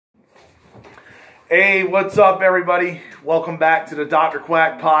Hey, what's up, everybody? Welcome back to the Dr.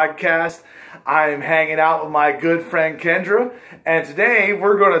 Quack podcast. I'm hanging out with my good friend Kendra, and today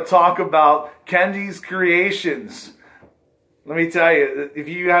we're going to talk about Kendi'S Creations. Let me tell you, if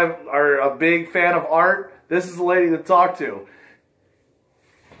you are a big fan of art, this is the lady to talk to.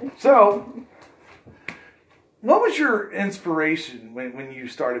 So, what was your inspiration when you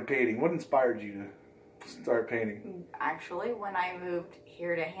started painting? What inspired you to start painting? Actually, when I moved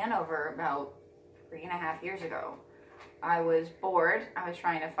here to Hanover about 3.5 years ago, I was bored. I was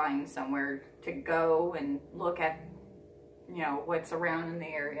trying to find somewhere to go and look at, what's around in the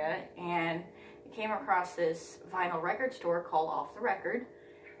area, and I came across this vinyl record store called Off the Record.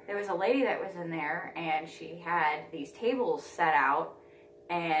 There was a lady that was in there, and she had these tables set out,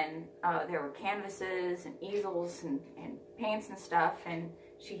 and there were canvases and easels and paints and stuff, and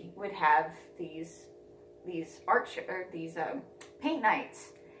she would have these paint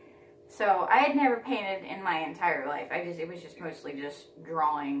nights. So I had never painted in my entire life. It was just mostly just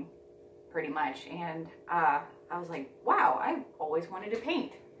drawing, pretty much. And I was like, wow, I always wanted to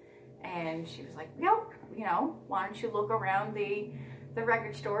paint. And she was like, yep, why don't you look around the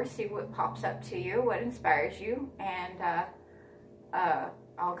record store, see what pops up to you, what inspires you, and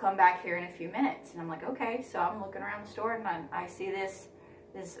I'll come back here in a few minutes. And I'm like, okay. So I'm looking around the store, and I see this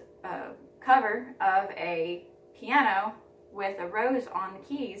cover of a piano with a rose on the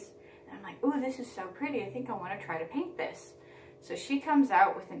keys. And I'm like, ooh, this is so pretty. I think I want to try to paint this. So she comes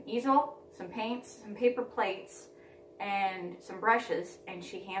out with an easel, some paints, some paper plates, and some brushes, and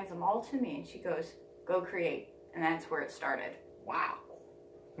she hands them all to me, and she goes, go create. And that's where it started. Wow.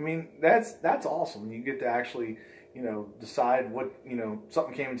 I mean, that's awesome. You get to actually, decide what,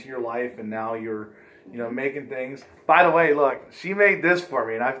 something came into your life, and now you're, making things. By the way, look, she made this for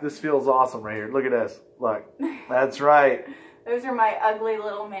me, and this feels awesome right here. Look at this. Look, that's right. Those are my ugly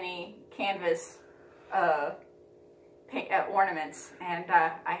little mini canvas ornaments, and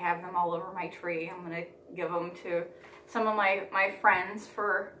I have them all over my tree. I'm going to give them to some of my friends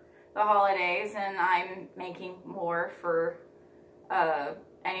for the holidays, and I'm making more for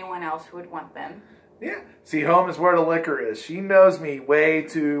anyone else who would want them. Yeah. See, home is where the liquor is. She knows me way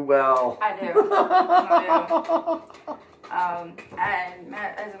too well. I do. I do. And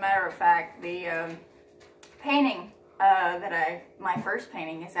as a matter of fact, the painting my first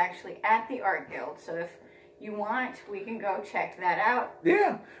painting is actually at the Art Guild. So if you want, we can go check that out.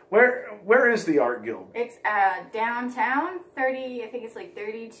 Yeah. Where is the Art Guild? It's downtown, I think it's like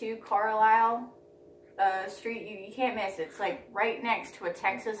 32 Carlisle Street. You can't miss it. It's like right next to a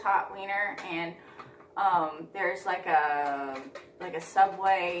Texas Hot Wiener, and there's like a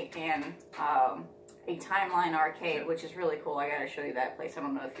Subway and a Timeline arcade, which is really cool. I gotta show you that place. I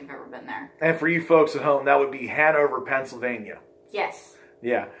don't know if you've ever been there. And for you folks at home, that would be Hanover, Pennsylvania. Yes.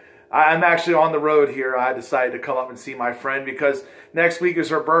 Yeah. I'm actually on the road here. I decided to come up and see my friend because next week is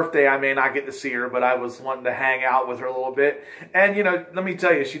her birthday. I may not get to see her, but I was wanting to hang out with her a little bit. And, let me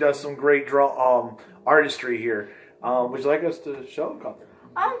tell you, she does some great artistry here. Would you like us to show a couple?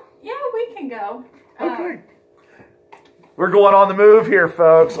 Yeah, we can go. Okay. We're going on the move here,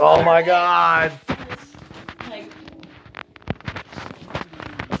 folks. Oh, my God.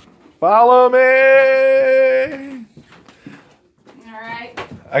 Follow me. All right.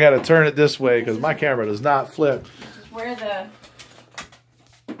 I got to turn it this way because my camera does not flip. This is where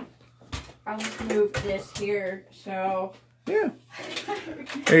I'll just move this here, so. Yeah.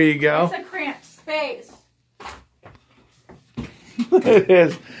 There you go. It's a cramped space. It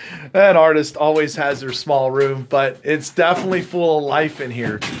is. That artist always has their small room, but it's definitely full of life in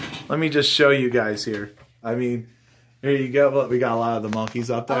here. Let me just show you guys here. I mean, here you go. Look, we got a lot of the monkeys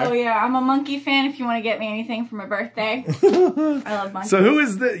up there. Oh, yeah. I'm a monkey fan if you want to get me anything for my birthday. I love monkeys. So who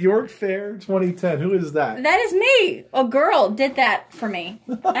is the York Fair 2010? Who is that? That is me. A girl did that for me.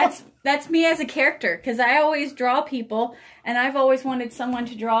 That's me as a character, because I always draw people, and I've always wanted someone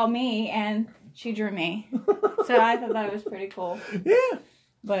to draw me, and she drew me. So I thought that was pretty cool. Yeah.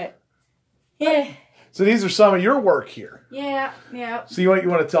 But, yeah. So these are some of your work here. Yeah, yeah. So you want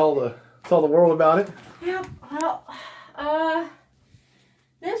to tell the world about it? Yeah, well,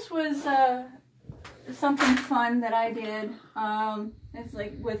 this was something fun that I did. It's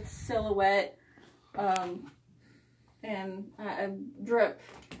like with silhouette, and drip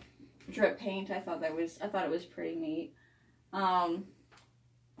paint. I thought it was pretty neat. I'm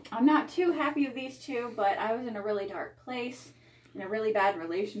not too happy with these two, but I was in a really dark place, in a really bad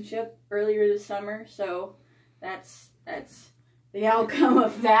relationship earlier this summer, so that's the outcome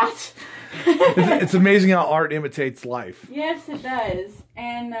of that. It's amazing how art imitates life. Yes, it does.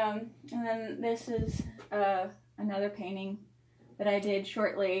 And then this is another painting that I did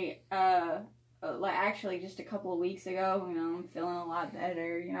shortly like actually just a couple of weeks ago. You know, I'm feeling a lot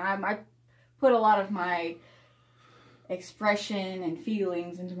better. You know, I put a lot of my expression and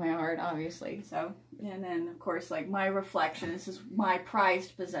feelings into my art, obviously. So, and then of course, like my reflection. This is my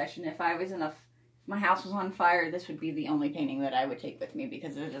prized possession. If my house was on fire, this would be the only painting that I would take with me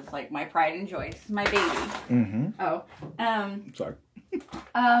because it's just like my pride and joy. This is my baby. Mm-hmm. Oh, sorry.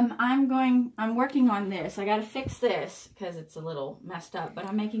 I'm working on this. I gotta fix this because it's a little messed up. But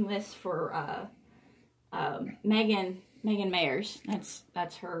I'm making this for Megan Mayers.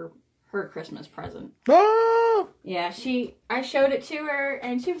 That's her Christmas present. Oh! Yeah, I showed it to her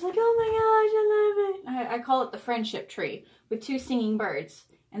and she was like, "Oh my gosh, I love it." I call it the friendship tree with 2 singing birds.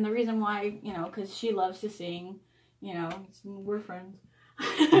 And the reason why, you know, because she loves to sing, you know, we're friends.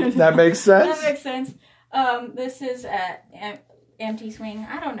 That makes sense. That makes sense. This is Empty Swing.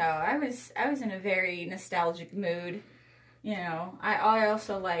 I don't know. I was in a very nostalgic mood. You know, I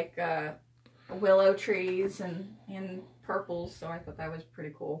also like willow trees and purples, so I thought that was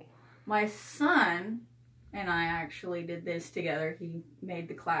pretty cool. My son and I actually did this together. He made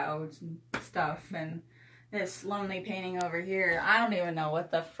the clouds and stuff, and this lonely painting over here, I don't even know what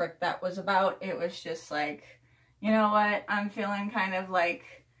the frick that was about. It was just like, you know what? I'm feeling kind of like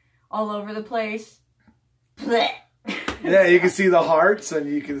all over the place. Blech. Yeah, you can see the hearts and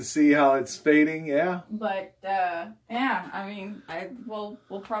you can see how it's fading, yeah. But, yeah, I mean, we'll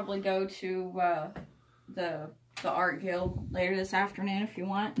probably go to the art guild later this afternoon if you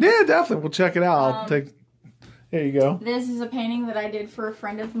want. Yeah, definitely. We'll check it out. There you go. This is a painting that I did for a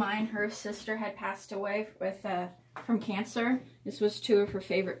friend of mine. Her sister had passed away from cancer. This was 2 of her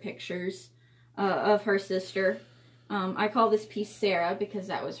favorite pictures of her sister. I call this piece Sarah because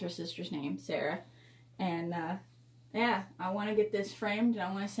that was her sister's name, Sarah. And yeah, I want to get this framed and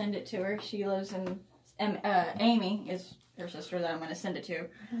I want to send it to her. She lives in, Amy is her sister that I'm going to send it to.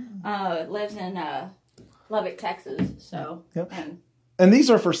 Lives in Lubbock, Texas. So. Yep. And these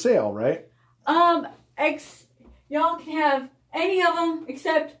are for sale, right? Y'all can have any of them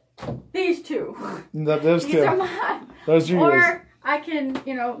except these 2. Those 2. These are mine. Those are yours. Or I can,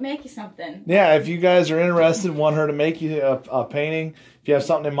 you know, make you something. Yeah, if you guys are interested, want her to make you a painting, if you have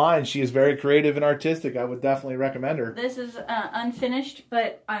something in mind, she is very creative and artistic. I would definitely recommend her. This is unfinished,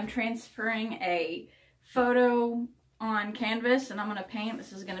 but I'm transferring a photo on canvas, and I'm going to paint.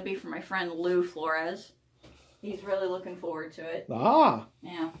 This is going to be for my friend Lou Flores. He's really looking forward to it. Ah.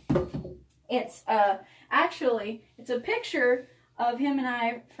 Yeah. It's actually, it's a picture of him and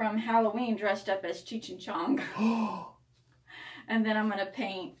I from Halloween dressed up as Cheech and Chong. And then I'm going to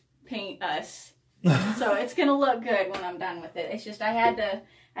paint us. So it's going to look good when I'm done with it. It's just I have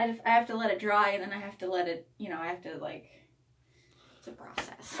to let it dry, and then I have to let it, you know, I have to like, it's a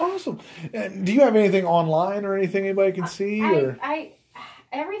process. Awesome. And do you have anything online or anything anybody can see?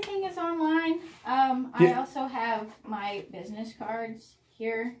 Everything is online. I also have my business cards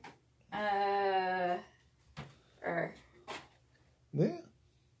here. Yeah. There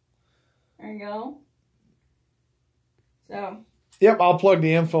you go. So. Yep, I'll plug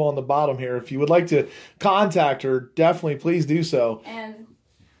the info on the bottom here. If you would like to contact her, definitely please do so. And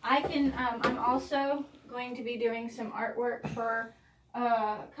I can, I'm also going to be doing some artwork for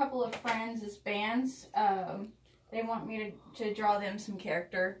a couple of friends as bands. They want me to draw them some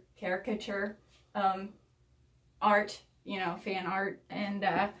caricature art, you know, fan art. And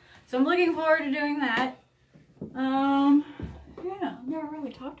so I'm looking forward to doing that. Yeah, I've never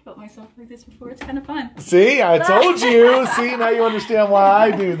really talked about myself like this before. It's kind of fun. See, I told you. See, now you understand why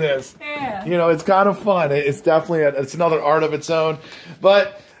I do this. Yeah. You know, it's kind of fun. It's definitely, it's another art of its own.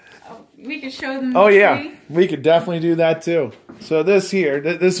 But we could show them oh, the yeah. tree. We could definitely do that, too. So this here,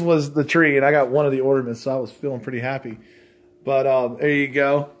 this was the tree, and I got one of the ornaments, so I was feeling pretty happy. But there you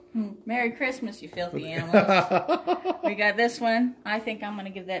go. Merry Christmas, you filthy animals. We got this one. I think I'm going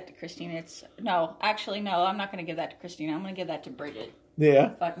to give that to Christina. No, actually, no, I'm not going to give that to Christina. I'm going to give that to Bridget. Yeah.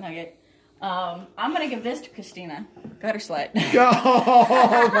 Fuck nugget. I'm going to give this to Christina. Gutter slut.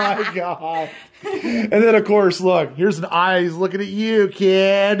 Oh, my God. And then, of course, look, here's an eye. He's looking at you,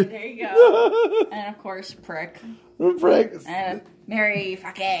 kid. There you go. And, of course, prick. Prick. Merry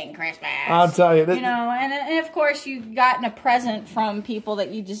fucking Christmas. I'm telling you. You know, and of course, you've gotten a present from people that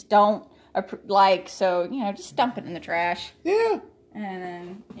you just don't like, so, you know, just dump it in the trash. Yeah. And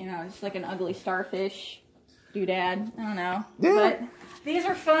then, you know, it's like an ugly starfish doodad. I don't know. Yeah. But these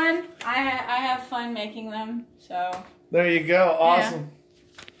are fun. I have fun making them, so. There you go. Awesome.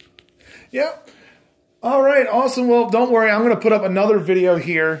 Yeah. Yep. All right. Awesome. Well, don't worry. I'm going to put up another video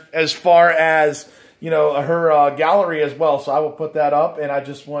here as far as, you know, her gallery as well. So I will put that up. And I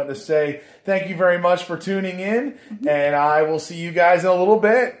just wanted to say thank you very much for tuning in. And I will see you guys in a little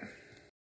bit.